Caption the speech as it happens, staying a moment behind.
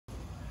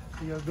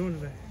How you guys doing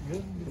today?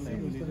 Good.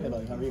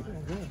 Hello, how are you?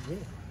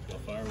 Good. Still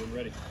fire when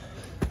ready.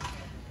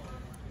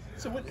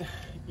 So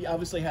you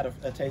obviously had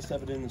a taste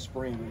of it in the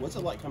spring. What's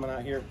it like coming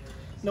out here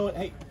knowing,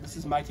 hey, this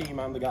is my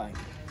team, I'm the guy?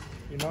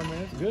 You know,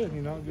 man, it's good.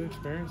 You know, good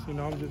experience. You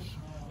know, I'm just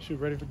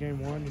ready for game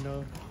one. You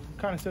know,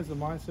 kind of sets the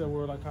mindset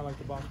where kind of like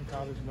the Boston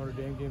College and Notre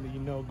Dame game that you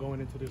know going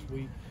into this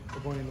week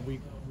or going into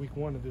week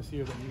one of this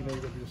year that you know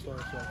you're going to be the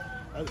starter.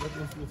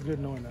 So it's good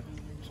knowing that.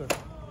 Sure.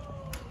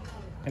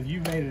 Have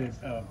you made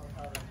an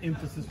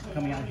emphasis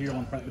coming out here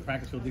on the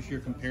practice field this year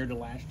compared to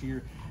last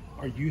year?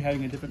 Are you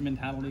having a different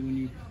mentality when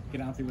you get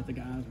out there with the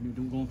guys, when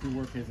you're going through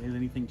work? Has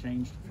anything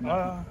changed?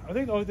 I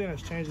think the only thing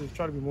that's changed is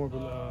try to be more of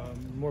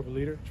a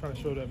leader, trying to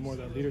show that more of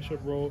that leadership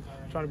role,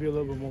 trying to be a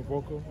little bit more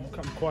vocal. I'm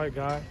a quiet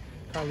guy,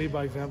 kind of lead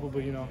by example,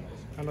 but, you know,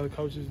 I know the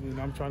coaches,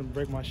 and I'm trying to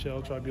break my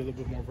shell, try to be a little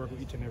bit more vocal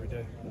each and every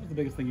day. What was the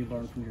biggest thing you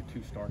learned from your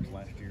 2 starts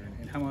last year,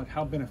 and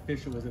how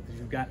beneficial is it that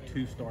you've got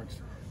 2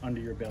 starts under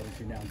your belt as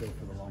you now go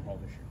for the long haul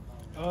this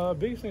year?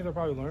 Biggest things I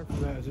probably learned from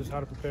that is just how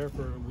to prepare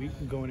for a week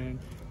going in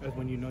as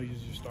when you know you're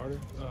your starter.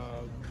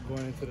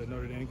 Going into the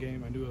Notre Dame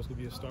game, I knew I was going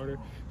to be a starter,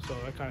 so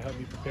that kind of helped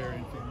me prepare.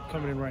 And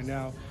coming in right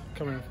now,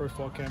 coming in first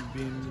fall camp,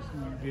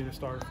 being a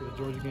starter for the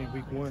Georgia game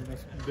week 1,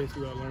 that's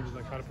basically what I learned is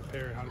like how to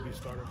prepare and how to be a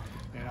starter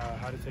and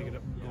how to take it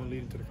up going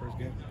leading to the first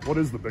game. What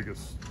is the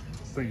biggest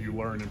thing you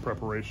learned in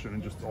preparation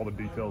and just all the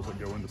details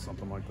that go into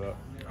something like that?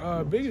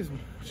 Probably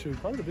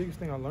the biggest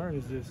thing I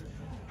learned is just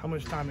how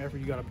much time and effort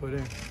you got to put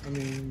in. I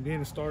mean,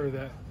 being a starter,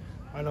 that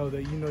I know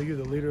that you know you're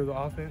the leader of the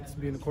offense.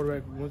 Being the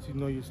quarterback, once you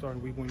know you're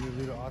starting week 1, you're the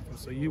leader of the offense.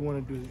 So you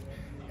want to do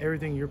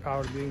everything in your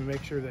power to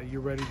make sure that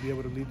you're ready to be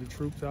able to lead the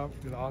troops out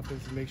in the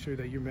offense and make sure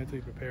that you're mentally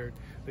prepared,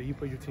 that you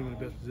put your team in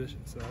the best position.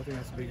 So I think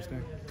that's the biggest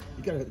thing.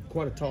 You got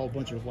quite a tall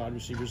bunch of wide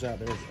receivers out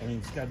there. I mean,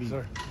 it's got to be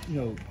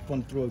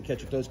fun to throw and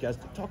catch with those guys.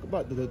 Talk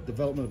about the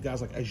development of guys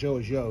like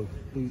Uiagalelei,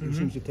 who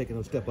seems to have taken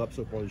a step up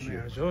so far this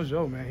year.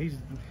 Uiagalelei, man, he's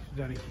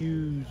done a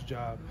huge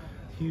job.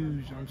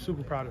 I'm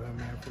super proud of him,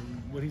 man, from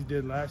what he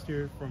did last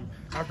year, from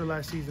after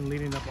last season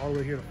leading up all the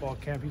way here to fall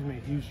camp. He's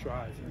made huge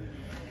strides.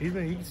 You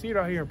can see it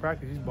out here in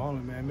practice. He's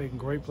balling, man, making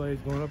great plays,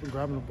 going up and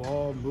grabbing the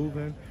ball,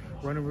 moving,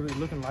 running, really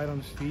looking light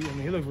on his feet. I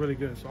mean, he looks really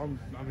good. So I'm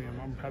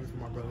happy for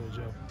my brother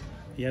Joe.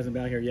 He hasn't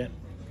been out here yet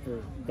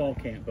for fall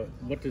camp, but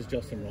what does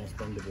Justyn Ross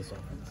bring to this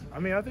offense? I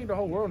mean, I think the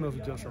whole world knows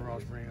what Justyn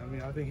Ross brings. I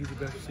mean, I think he's the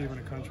best receiver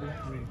in the country.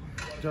 I mean,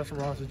 Justyn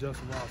Ross is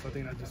Justyn Ross. I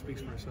think that just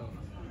speaks for itself.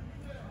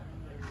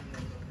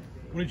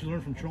 What did you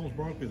learn from Charles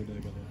Barkley the other day,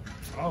 by the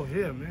way? Oh,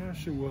 yeah, man.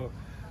 Sure. Well,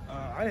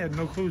 I had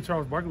no clue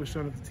Charles Barkley was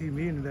showing up at the team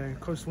meeting today.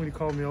 Coach Sweeney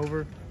called me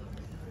over.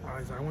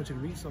 He's like, I want you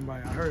to meet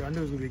somebody. I knew it was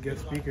going to be a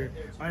guest speaker.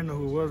 I didn't know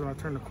who it was when I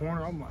turned the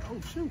corner. I'm like, oh,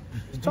 shoot.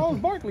 It's Charles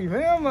Barkley,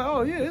 man. I'm like,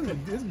 oh, yeah,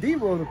 it's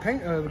Debo,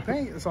 the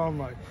paint. So I'm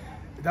like,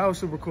 that was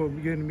super cool.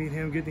 Getting to meet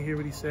him, getting to hear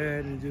what he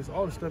said, and just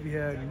all the stuff he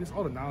had, and just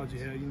all the knowledge he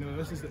had. You know,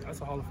 that's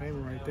a Hall of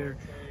Famer right there.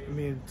 I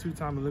mean,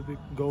 2-time Olympic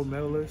gold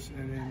medalist,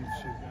 and then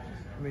shoot.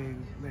 I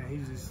mean, man,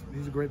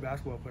 he's a great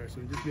basketball player.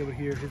 So just be able to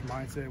hear his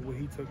mindset, what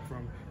he took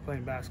from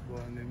playing basketball,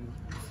 and then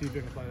see if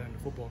they can apply that in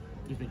football.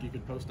 Do you think you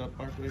could post up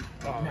Barkley?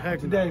 Heck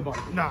today, no.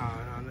 Barkley? Nah.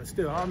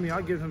 Still, I mean,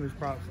 I'll give him his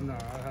props. Nah,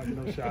 I have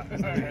no shot.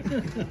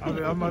 I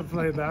mean, I'm not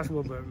playing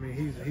basketball, but I mean,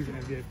 he's an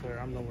NBA player.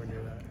 I'm nowhere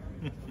near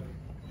that.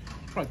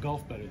 Probably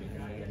golf better than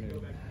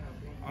you.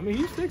 I mean,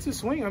 he sticks his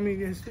swing. I mean,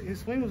 his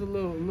swing was a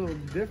little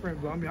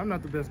different, but I mean, I'm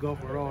not the best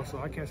golfer at all, so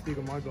I can't speak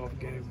on my golf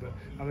game. But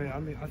I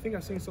mean, I think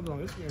I've seen something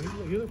on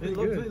Instagram. He looked pretty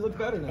good. He looked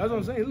better now. That's what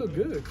I'm saying. He looked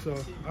good. So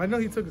I know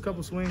he took a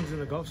couple swings in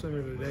the golf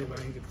center today, but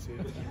I didn't get to see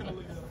it.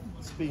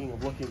 Speaking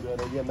of looking good,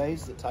 are you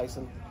amazed at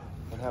Taisun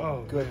and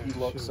how good he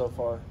looks so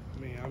far?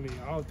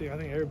 I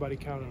think everybody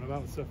counted him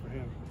out except for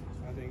him.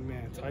 I think,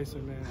 man,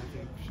 Taisun, man, I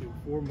think,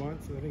 4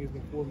 months. I think it's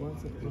been 4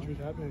 months since the injuries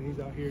happened, and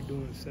he's out here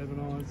doing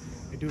 7-on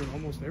and doing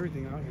almost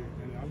everything out here.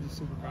 And I'm just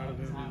super proud of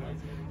him. You know,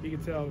 you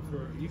can tell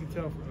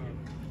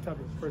the type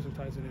of person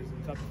Taisun is,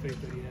 and the type of faith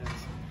that he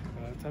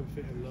has, the type of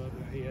faith and love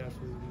that he has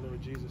for the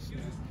Lord Jesus.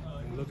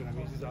 And looking at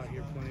me, he's out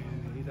here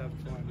playing, and he's having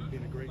fun, and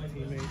being a great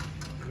teammate.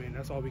 I mean,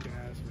 that's all we can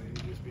ask, man.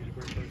 He's just being a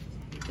great person.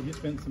 Have you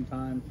spent some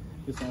time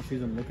this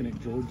offseason looking at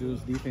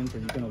Georgia's defense, or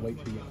are you going to wait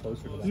till you get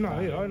closer to that? No,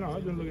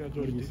 I've been looking at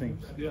Georgia's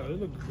defense. Think? Yeah, they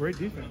look great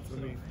defense. I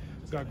mean,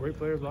 got great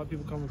players, a lot of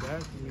people coming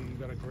back. I mean, you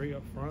got a great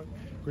up front,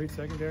 great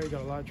secondary,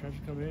 got a lot of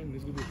transfers coming in, and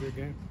this is going to be a big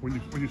game.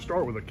 When you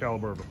start with a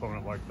caliber of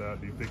opponent like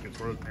that, do you think it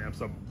sort of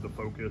amps up the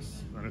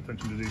focus and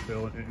attention to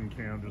detail in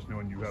camp, just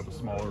knowing you have a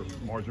smaller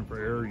margin for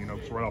error,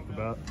 so right off the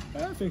bat?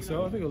 I think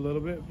so. I think a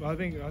little bit. I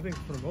think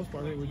for the most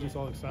part, I think we're just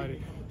all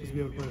excited just to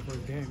be able to play the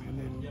first game.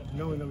 And then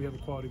knowing that we have a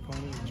quality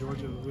opponent in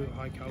Georgia, a real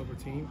high caliber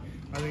team,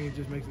 I think it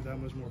just makes it that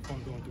much more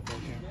fun going through fall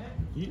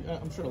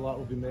camp. I'm sure a lot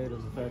will be made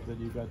of the fact that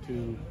you've got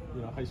 2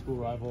 high school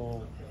rival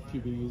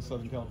QBs,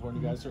 Southern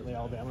California guys. Certainly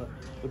Alabama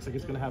looks like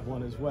it's going to have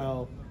one as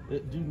well.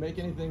 Do you make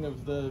anything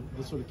of the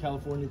sort of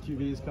California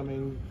QBs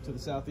coming to the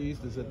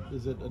Southeast? Is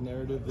it a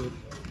narrative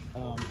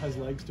that has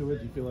legs to it?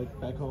 Do you feel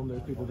like back home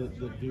there's people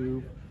that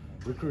do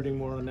recruiting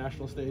more on a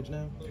national stage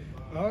now?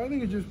 I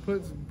think it just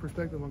puts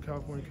perspective on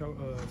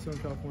Southern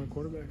California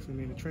quarterbacks. I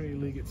mean, the Trinity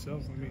League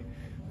itself, I mean,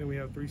 Then we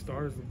have 3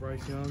 starters with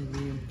Bryce Young,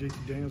 me, and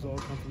JT Daniels all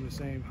come from the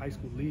same high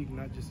school league,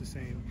 not just the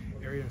same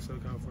area in Southern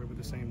California, but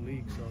the same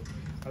league. So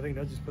I think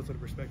that just puts it in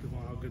perspective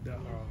on how good that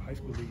high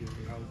school league is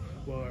and how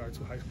well our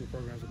 2 high school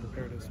programs have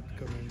prepared us to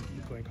come in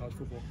and play college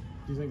football.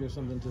 Do you think there's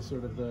something to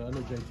sort of I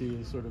know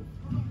JT is sort of,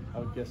 I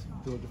would guess,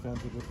 Bill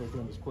Defense would refer to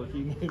him as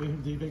quirky, maybe.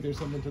 Do you think there's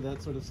something to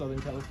that sort of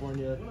Southern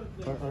California,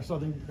 or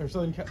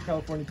Southern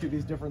California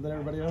QBs different than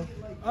everybody else?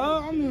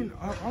 I mean,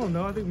 I don't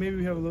know. I think maybe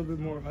we have a little bit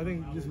more. I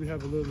think we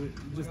have a little bit,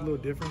 just a little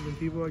different than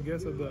people, I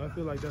guess. But I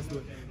feel like that's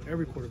what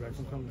every quarterback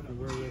from coming from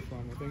where we're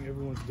from. I think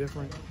everyone's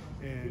different,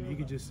 and you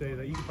could just say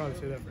that. You could probably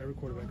say that for every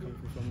quarterback coming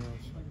from somewhere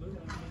else.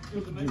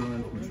 What did you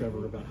learn from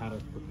Trevor about how to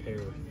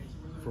prepare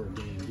for a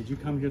game? Did you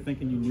come here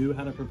thinking you knew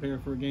how to prepare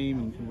for a game,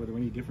 and were there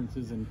any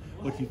differences in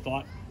what you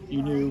thought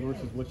you knew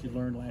versus what you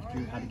learned last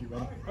year, how to get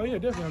ready? Oh yeah,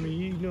 definitely. I mean,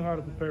 you knew how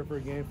to prepare for a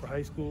game for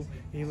high school,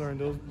 and you learned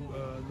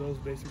those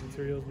basic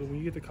materials. But when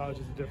you get to college,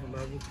 it's a different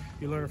level.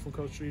 You learn it from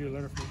Coach Diaz, you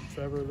learn it from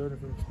Trevor, learn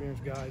it from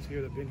experienced guys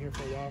here that've been here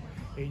for a while,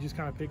 and you just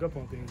kind of pick up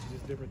on things,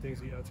 just different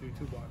things you add to your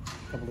toolbox.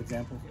 A couple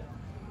examples.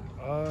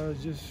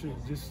 Just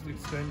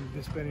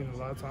spending a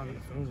lot of time in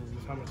the film room,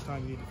 just how much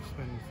time you need to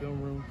spend in the film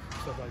room,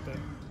 stuff like that.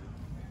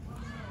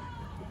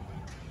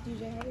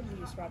 DJ, how would you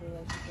describe your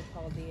relationship with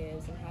Coach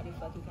Diaz, and how do you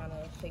feel like he kind of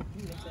shaped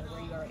you into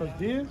where you are Coach now?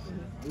 Diaz?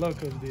 I love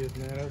Coach Diaz,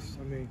 man.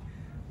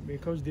 I mean,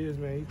 Coach Diaz,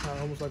 man, he's kind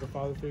of almost like a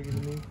father figure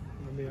to me.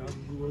 I mean, I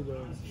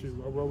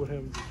rode with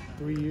him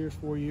 3 years,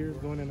 4 years,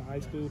 going into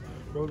high school,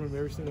 rode with him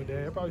every single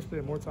day. I probably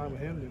spent more time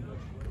with him than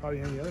probably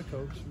any other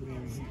coach. I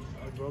mean,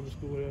 I drove to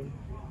school with him,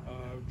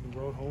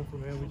 rode home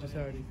from him. We just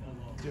had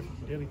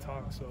different daily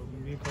talks. So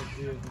me and Coach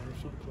Diaz, man,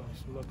 we're super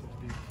close. We love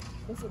Coach Diaz.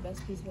 What's the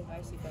best piece of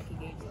advice you feel like he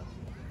gave you?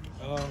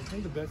 I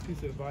think the best piece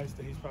of advice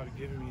that he's probably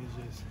given me is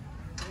just,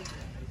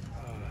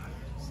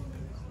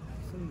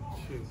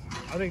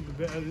 I think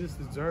this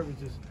dessert is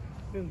just,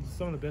 I think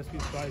some of the best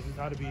piece of advice is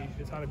how to be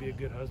a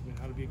good husband,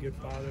 how to be a good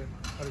father,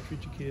 how to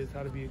treat your kids,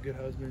 how to be a good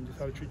husband, just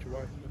how to treat your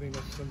wife. I think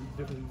that's some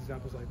different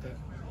examples like that.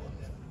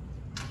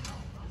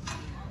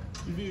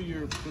 You view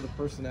your sort of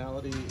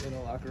personality in the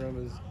locker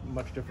room as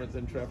much different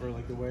than Trevor,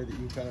 like the way that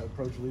you kind of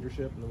approach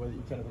leadership and the way that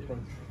you kind of approach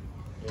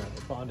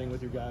bonding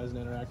with your guys and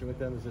interacting with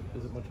them. Is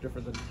it much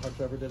different than how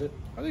Trevor did it?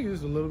 I think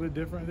it's just a little bit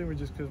different. I think we're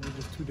just 2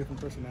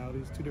 different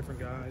personalities, 2 different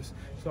guys.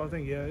 So I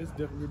think, yeah, it's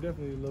different. We're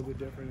definitely a little bit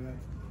different in that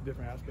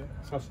different aspect.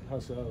 How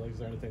so? Like, is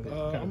there anything that's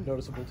kind of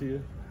noticeable to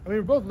you? I mean,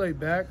 we're both laid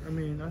back. I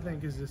mean, I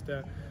think it's just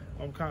that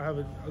I'm kind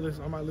of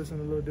I might listen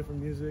to a little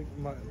different music,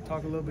 might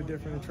talk a little bit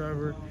different than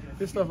Trevor,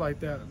 just stuff like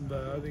that.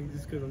 But I think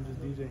just because I'm just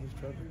DJ, he's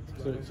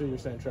Trevor. So you're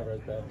saying Trevor has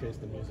bad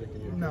taste in music,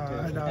 and you're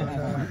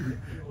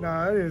No,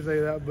 I didn't say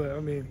that. But I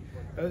mean,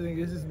 I think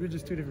we're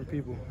just 2 different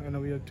people. I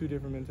know we have 2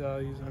 different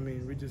mentalities. I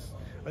mean, I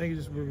think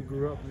it's just where we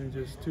grew up in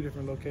just 2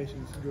 different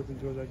locations. I grew up in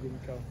Georgia, I grew up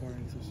in California.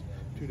 It's just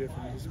 2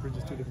 different. We're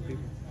just 2 different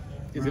people.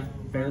 Is it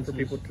fair for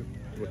people to?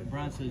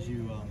 Brian says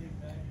you're a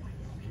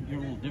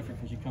little different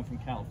because you come from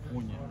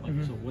California. Like,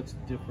 so what's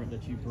different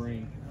that you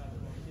bring?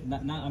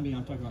 Not I mean,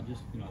 I'm talking about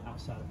just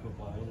outside of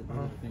football. What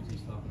are the things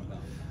he's talking about?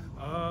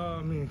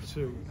 I mean,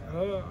 shoot.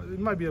 It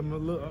might be a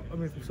little. I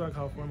mean, from Southern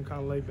California, I'm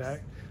kind of laid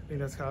back. I think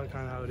that's kind of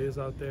how it is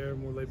out there.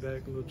 More laid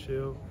back, a little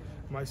chill.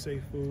 Might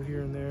say food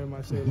here and there.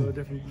 Might say a little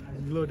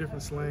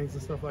different slangs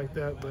and stuff like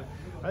that. But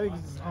I think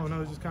I don't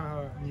know. It's just kind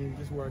of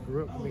just where I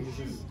grew up. I mean,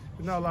 there's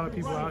not a lot of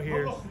people out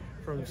here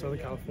from Southern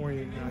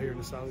California out here in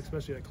the South,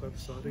 especially at Clemson.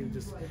 So I think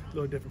it's just a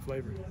little different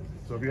flavor.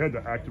 So if you had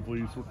to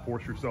actively sort of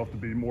force yourself to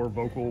be more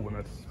vocal when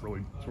that's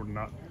really sort of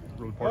not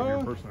really part of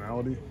your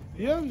personality?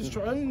 Yeah, I just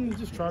try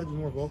to be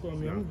more vocal. I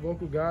mean, I'm a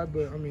vocal guy,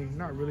 but I mean,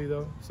 not really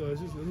though. So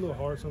it's just a little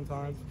hard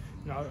sometimes.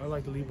 I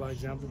like to lead by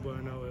example, but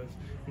I know in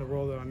the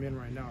role that I'm in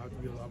right now, I have to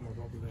be a lot more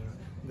vocal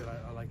than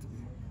I like to be.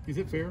 Is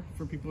it fair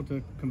for people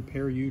to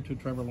compare you to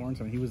Trevor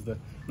Lawrence? I mean, he was the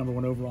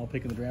 #1 overall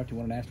pick in the draft. He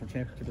won a national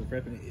championship as a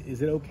freshman.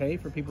 Is it okay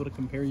for people to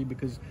compare you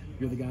because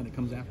you're the guy that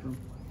comes after him?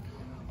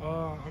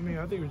 I mean,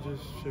 I think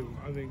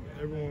I think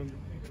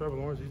Trevor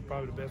Lawrence, he's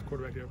probably the best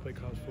quarterback to ever play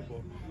college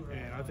football.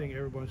 And I think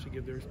everyone should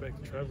give their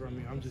respect to Trevor. I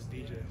mean, I'm just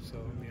DJ. So,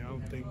 I mean, I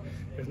don't think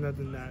there's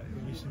nothing that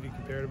you should be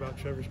compared about.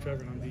 Trevor's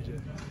Trevor and I'm DJ.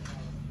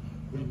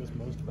 What do you miss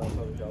most about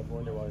Southern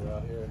California while you're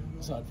out here,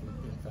 aside from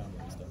family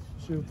and stuff?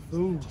 Shoot,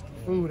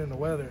 food and the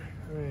weather.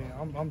 I mean,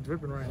 I'm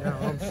dripping right now.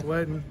 I'm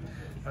sweating.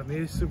 I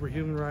mean, it's super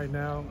humid right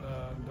now.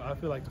 I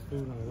feel like the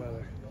food and the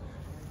weather.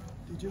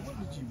 DJ,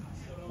 what did you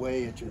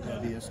weigh at your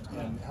heaviest,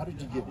 and how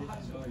did you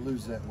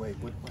lose that weight?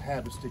 What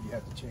habits did you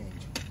have to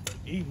change?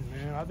 Eating,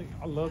 man.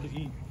 I love to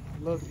eat.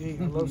 I love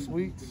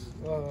sweets.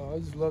 I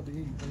just love to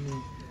eat. I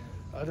mean,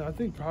 I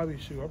think I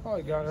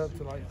probably got up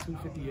to like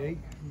 258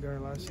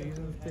 during last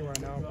season. I think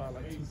right now I'm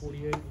probably like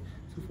 248,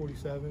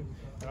 247,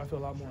 and I feel a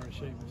lot more in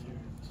shape this year.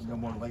 So no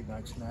more late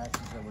night snacks?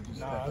 Is that what you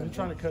said? Nah, I've been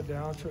trying to cut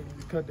down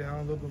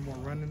a little bit more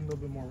running.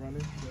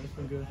 Yeah, it's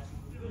been good.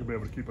 You'll be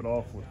able to keep it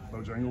off with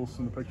Bojangles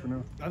in the picture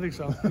now? I think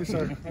so. Yes,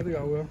 sir. I think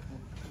I will.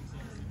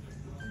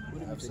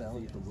 Have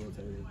salad for Will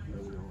Taylor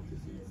early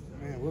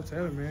on? Man, Will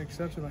Taylor, man,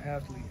 exceptional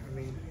athlete. I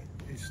mean,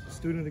 He's a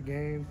student of the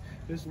game.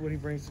 This is what he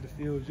brings to the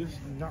field. Just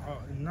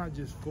not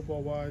just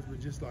football wise, but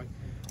just like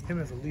him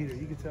as a leader.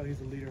 You can tell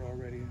he's a leader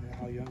already and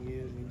how young he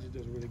is, and he just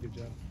does a really good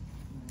job.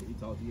 Did he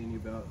talk to you any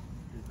about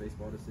his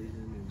baseball decision?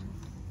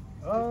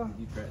 And did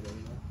you track that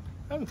enough?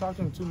 I haven't talked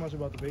to him too much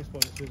about the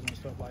baseball decision and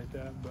stuff like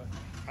that, but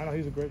I know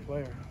he's a great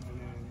player.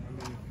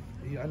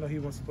 I know he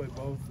wants to play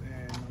both,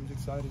 and I'm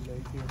just excited that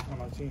he's here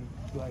on our team.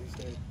 Glad he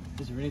stayed.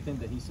 Is there anything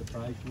that he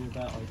surprised you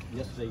about? Like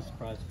yesterday, he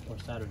surprised, or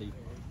Saturday,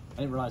 I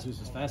didn't realize he was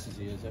as fast as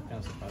he is. That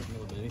kind of surprised me a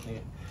little bit. Anything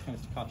that kind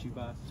of caught you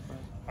by surprise?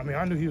 I mean,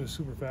 I knew he was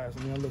super fast.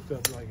 I mean, I looked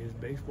up like his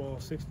baseball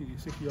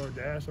 60-yard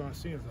dash on our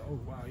scene. I was like, oh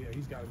wow, yeah,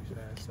 he's got to be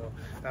fast. So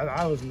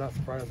I was not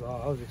surprised at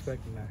all. I was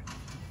expecting that.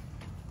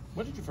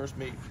 When did you first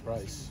meet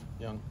Bryce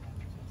Young?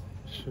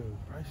 Shoot,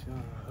 Bryce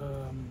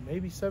Young,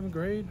 maybe 7th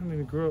grade. I mean,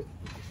 we grew up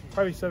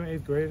probably 7th,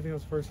 8th grade. I think it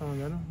was the first time I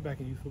met him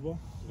back in youth football.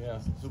 Yeah.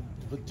 So,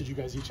 but did you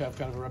guys each have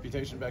kind of a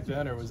reputation back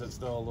then, or was it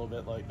still a little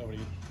bit like nobody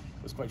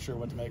was quite sure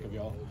what to make of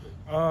y'all?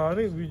 I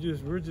think we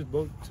were just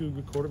both two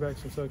good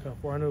quarterbacks in Southern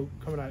California. I know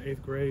coming out of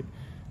 8th grade,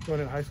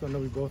 going into high school, I know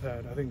we both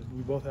had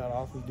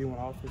offers, D1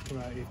 offers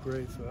coming out of 8th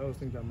grade. So I always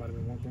think that might have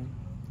been one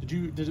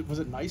thing. Was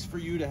it nice for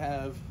you to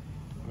have,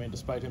 I mean,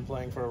 despite him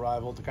playing for a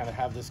rival, to kind of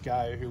have this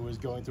guy who was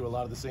going through a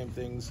lot of the same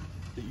things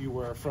that you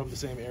were, from the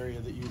same area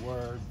that you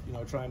were, you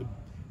know, trying to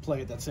play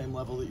at that same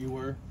level that you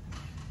were?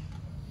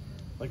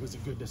 Like, was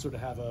it good to sort of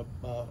have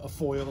a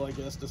foil, I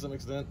guess, to some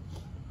extent?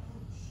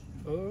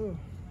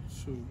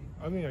 Shoot.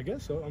 I mean, I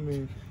guess so. I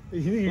mean,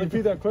 you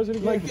repeat that question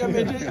again? Like, I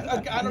mean,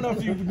 I don't know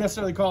if you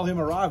necessarily call him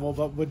a rival,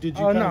 but did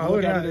you kind of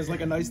look at it as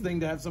like a nice thing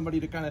to have somebody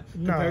to kind of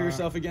compare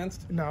yourself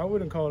against? No, I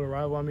wouldn't call it a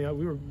rival. I mean,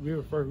 we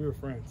were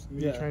friends.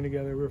 We trained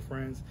together. We were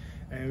friends,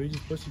 and we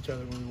just pushed each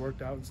other when we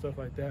worked out and stuff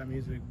like that. I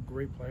mean, he's a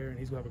great player, and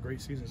he's gonna have a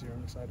great season here.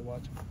 I'm excited to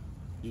watch him.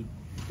 You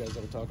guys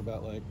ever talk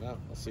about like, no,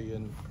 I'll see you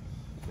in,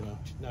 you know,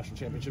 national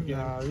championship game?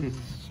 Nah, we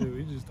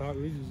just talk.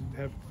 We just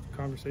have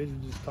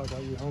conversations. Just talk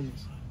like we're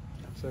homies.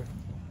 Sir.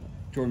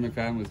 Jordan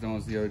McFadden was telling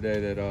us the other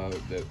day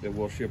that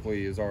Will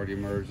Shipley has already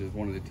emerged as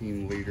one of the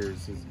team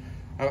leaders.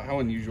 How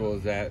unusual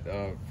is that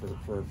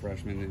for a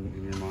freshman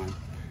in your mind?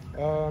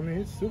 I mean,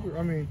 it's super.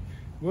 I mean,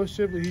 Will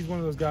Shipley, he's one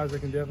of those guys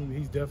that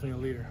he's definitely a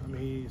leader. I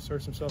mean, he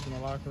asserts himself in the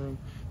locker room,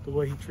 the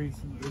way he treats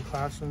the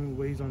classroom, the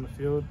way he's on the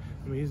field.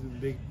 I mean, he's a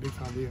big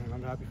time leader, and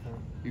I'm happy for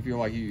him. You feel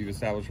like you've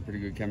established a pretty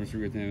good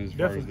chemistry with him as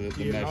far as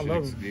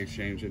the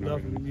exchange and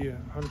everything? Yeah,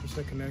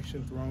 100%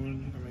 connection,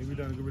 throwing. I mean, we've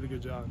done a really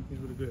good job. He's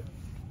really good.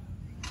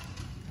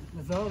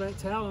 With all that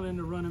talent in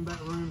the running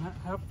back room,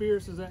 how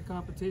fierce is that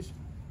competition?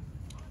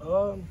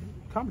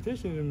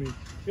 Competition, I mean,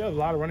 we have a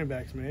lot of running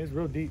backs, man. It's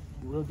real deep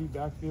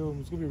backfield.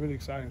 It's going to be really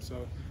exciting. So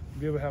to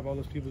be able to have all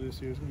those people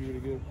this year, it's going to be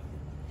really good.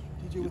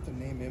 DJ, with the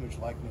name, image,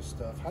 likeness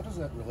stuff, how does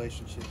that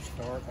relationship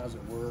start? How does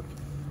it work?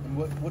 And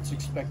what's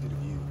expected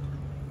of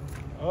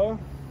you?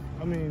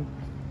 I mean,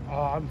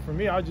 for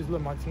me, I just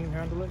let my team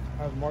handle it.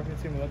 I have a marketing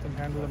team, I let them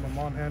handle it. My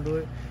mom handle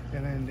it,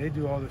 and then they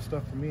do all this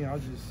stuff for me.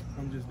 I'm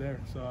just there,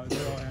 so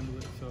they all handle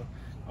it. So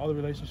all the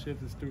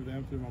relationships is through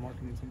them, through my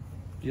marketing team.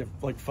 Do you have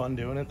like fun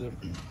doing it?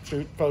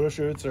 The photo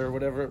shoots or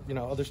whatever, you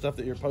know, other stuff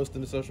that you're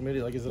posting to social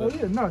media? Like, is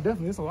it? No,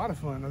 definitely. It's a lot of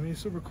fun. I mean,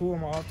 it's super cool.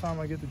 On my off time,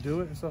 I get to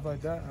do it and stuff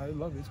like that. I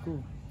love it. It's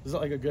cool. Is it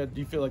like do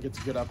you feel like it's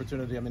a good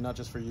opportunity? I mean, not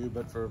just for you,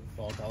 but for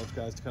all college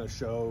guys to kind of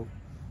show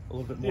a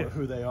little bit more of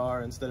who they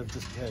are instead of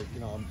just, hey, you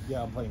know,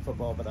 I'm playing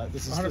football, but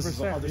this is other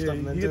stuff I'm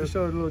into. You get to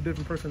show a little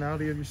different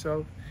personality of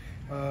yourself.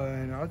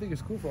 And I think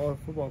it's cool for all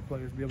football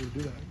players to be able to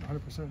do that,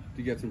 100%. Do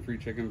you get some free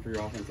chicken for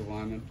your offensive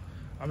linemen?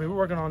 I mean, we're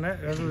working on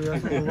that. That's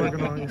what we're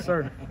working on, yes,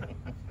 sir.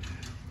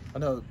 I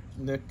know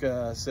Nick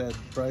said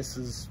Bryce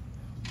is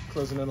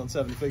closing in on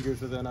 7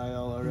 figures with NIL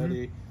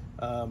already.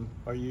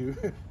 Are you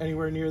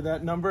anywhere near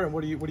that number, and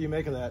what do you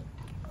make of that?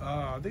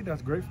 I think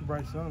that's great for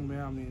Bryce Young,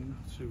 man. I mean,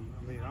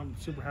 I'm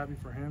super happy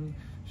for him.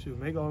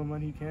 Make all the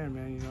money he can,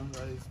 man. You know,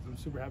 I'm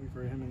super happy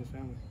for him and his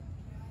family.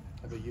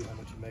 How about you? How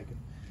much you making?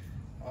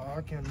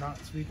 I cannot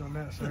speak on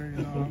that, sir.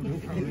 You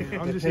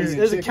know, I'm just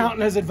his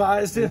accountant has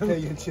advised him.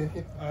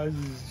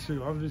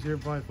 I'm just here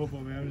playing football,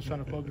 man. I'm just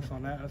trying to focus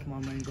on that. That's my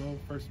main goal.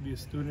 First to be a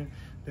student,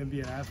 then be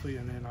an athlete,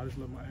 and then I just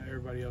let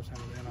everybody else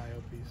handle the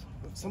NIL piece.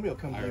 Somebody will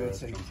come to you and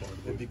say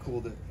it'd be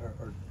cool to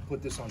or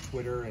put this on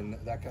Twitter and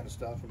that kind of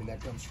stuff. I mean,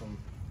 that comes from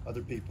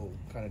other people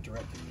kind of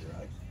directing you,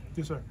 right?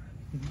 Yes, sir.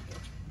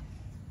 Gotcha.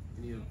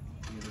 Any of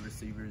the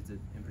receivers that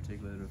in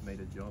particular that have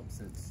made a jump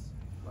since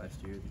last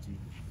year that you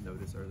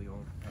noticed early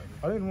on?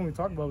 I think when we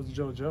talked about was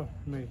Joe.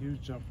 He made a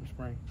huge jump from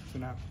spring to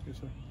now. Yes,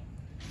 sir.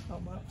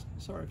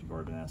 Sorry if you've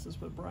already been asked this,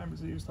 but Brian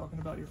Brzee was talking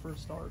about your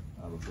first start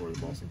before the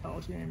Boston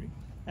College game.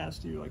 He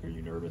asked you, like, are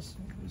you nervous?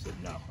 And you said,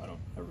 no, I don't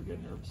ever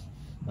get nervous.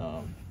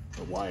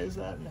 But why is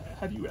that? And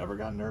have you ever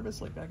gotten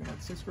nervous, like back in that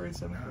 6th grade,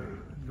 7th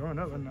grade? Growing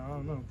up, no, I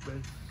don't know.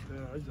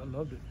 I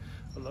loved it.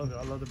 I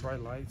love the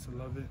bright lights. I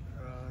love it.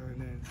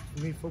 And then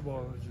for me,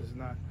 football is just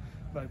not,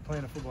 like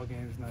playing a football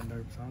game is not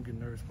nervous. I don't get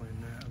nervous playing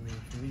that. I mean,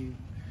 for me,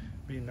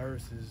 being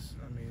nervous is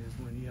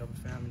when you have a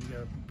family, you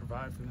gotta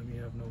provide for them.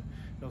 You have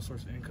no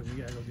source of income.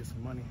 You gotta go get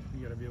some money.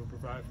 You gotta be able to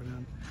provide for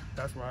them.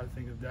 That's where I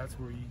think that's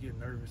where you get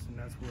nervous, and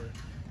that's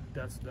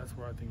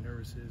where I think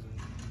nervous is, and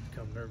you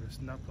become nervous.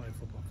 Not playing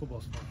football.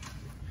 Football's fun.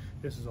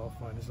 This is all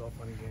fun. This is all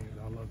funny games.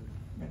 I love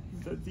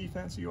it. The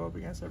defense you go up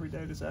against every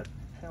day, does that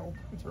help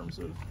in terms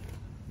of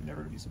you're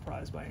never gonna be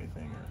surprised by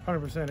anything?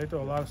 100%. They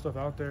throw a lot of stuff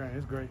out there, and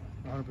it's great.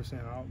 100%.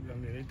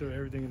 They throw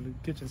everything in the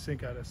kitchen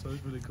sink at us, so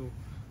it's really cool.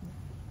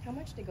 How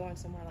much did going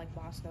somewhere like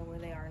Boston, where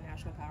they are a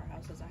national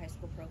powerhouse as a high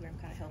school program,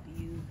 kind of help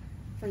you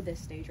for this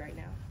stage right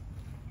now?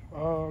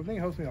 I think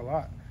it helps me a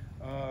lot.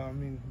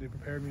 They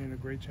prepared me in a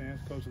great chance.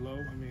 Coach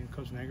Lowe,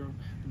 Coach Negro,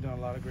 they've done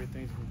a lot of great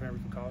things to prepare me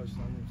for college, so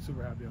I'm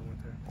super happy I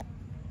went there.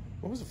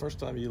 When was the first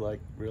time you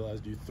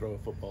realized you throw a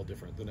football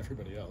different than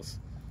everybody else?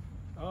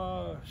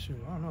 Shoot,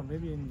 I don't know.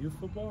 Maybe in youth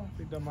football, I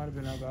think that might have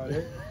been about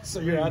it. So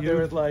you're out there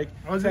with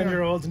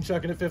 10-year-olds and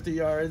chucking it 50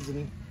 yards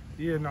and.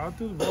 Yeah, no, I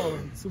threw the ball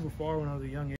super far when I was a young age.